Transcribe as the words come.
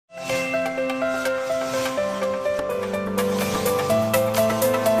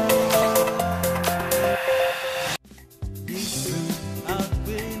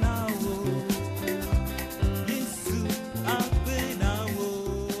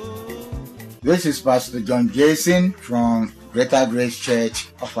This is Pastor John Jason from Greater Grace Church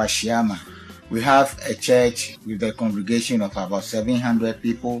of Ashaiman. We have a church with a congregation of about 700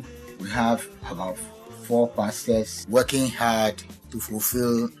 people. We have about 4 pastors working hard to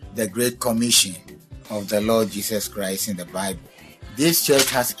fulfill the Great Commission of the Lord Jesus Christ in the Bible. This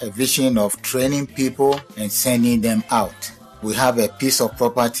church has a vision of training people and sending them out. We have a piece of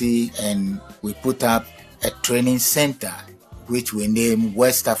property and we put up a training center, which we name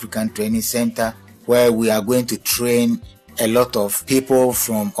West African Training Center, where we are going to train a lot of people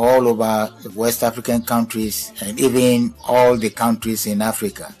from all over the West African countries and even all the countries in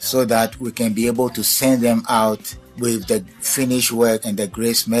Africa, so that we can be able to send them out with the finished work and the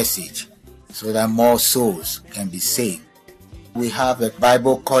grace message, so that more souls can be saved. We have a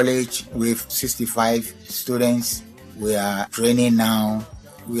Bible college with 65 students. We are training now.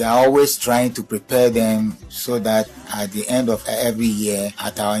 We are always trying to prepare them so that at the end of every year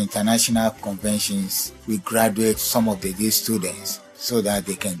at our international conventions, we graduate some of these students so that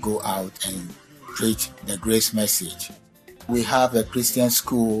they can go out and preach the grace message. We have a Christian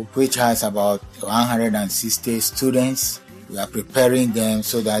school which has about 160 students. We are preparing them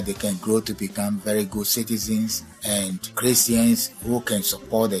so that they can grow to become very good citizens and Christians who can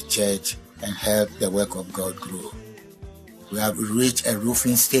support the church and help the work of God grow. We have reached a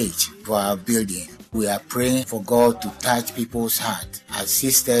roofing stage for our building. We are praying for God to touch people's heart as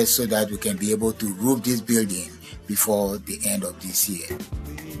sisters so that we can be able to roof this building before the end of this year.